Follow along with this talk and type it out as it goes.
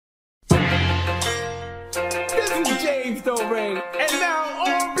waves don't rain. And now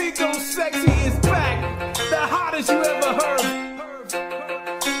RNBgoesSEXY is back, the hottest you ever heard.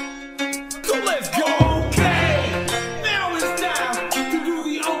 So let's go. Okay, now it's time to do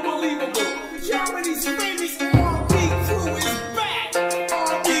the unbelievable. Germany's famous R&B crew is back.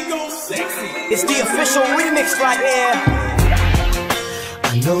 RNBgoesSEXY. It's the official remix right here. I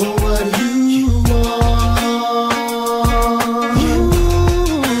know what you want.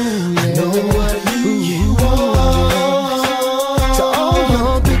 I know what you want. To all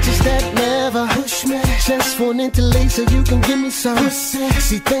your bitches that never push me, just wanting to lay so you can give me some.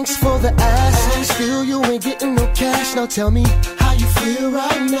 See, thanks for the ass. Still, you ain't getting no cash. Now tell me how you feel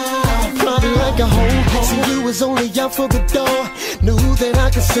right now. Probably like a hoe. See, you was only out for the door. Knew that I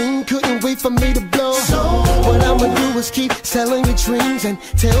could sing, couldn't wait for me to blow. So what I'ma do is keep selling your dreams and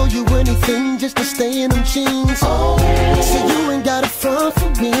tell you anything just to stay in them jeans. See, you ain't got a front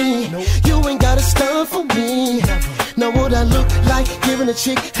for me. You ain't got a stunt for me. Now what I look like, giving a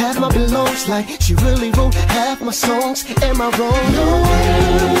chick half my belongs, like she really wrote half my songs. Am I wrong? No,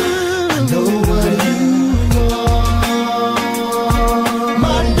 I know what you want.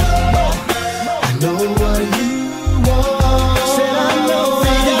 My dog, I know what you want. Said I know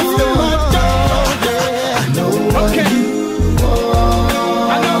that's the my dog. Yeah, I know what you want.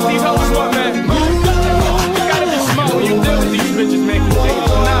 I know these hoes want, man. My dog, You gotta be smart when you deal with these bitches, man. Cause they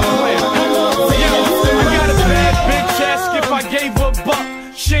not playing. Yo, I got a bad bitch ass if I gave a buck.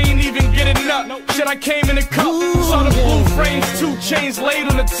 She ain't even get it up. Shit, I came in a cup. Saw the blue frames, 2 chains laid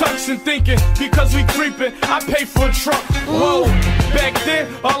on the tux, and thinking because we creepin', I pay for a truck. Whoa, back then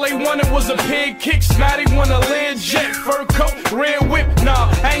all they wanted was a pig kick. Now they want a Learjet, fur coat, red whip. Nah,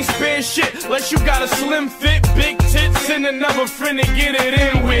 I ain't sparing shit unless you got a slim fit, big tits, and another friend to get it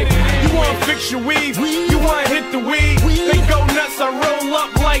in with. You wanna fix your weave, you wanna hit the weed. They go nuts, I roll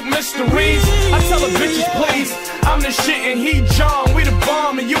up like Mr. Reeves. I tell the bitches please, I'm the shit and he John. We the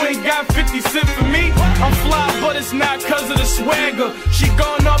bomb and you ain't got 50 cents for me. I'm fly, but it's not cause of the swagger. She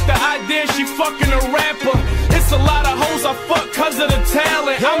gone off the idea, she fucking a rapper. It's a lot of hoes I fuck cause of the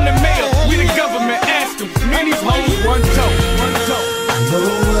talent. I'm the mayor, we the government, ask them. And these hoes one dope, one dope. I know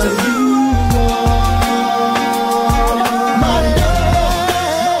what you want. My dog,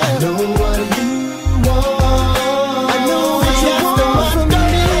 I know what you want. I know what you want from me.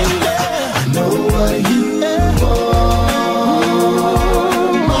 I know what you want.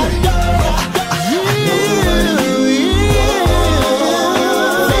 My dog, I know what you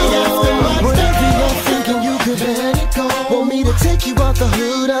want. Whatever you're thinking, you could let it go. Want me to take you out the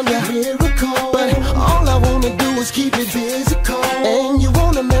hood, I'm your miracle. But all I wanna do is keep it physical. And you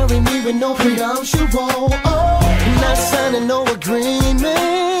wanna marry me with no prenuptial. Not signing no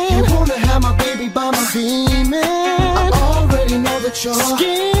agreement. You wanna have my baby by my semen. I already know that you're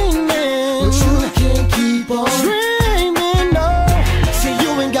scheming, but you can't keep on dreaming, no. See, you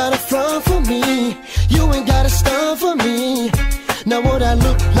ain't got a front for me. You ain't got a stunt for me. Now what I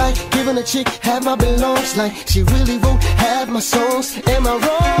look like, giving a chick half my belongs, like she really wrote half my songs. Am I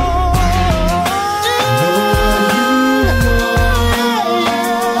wrong?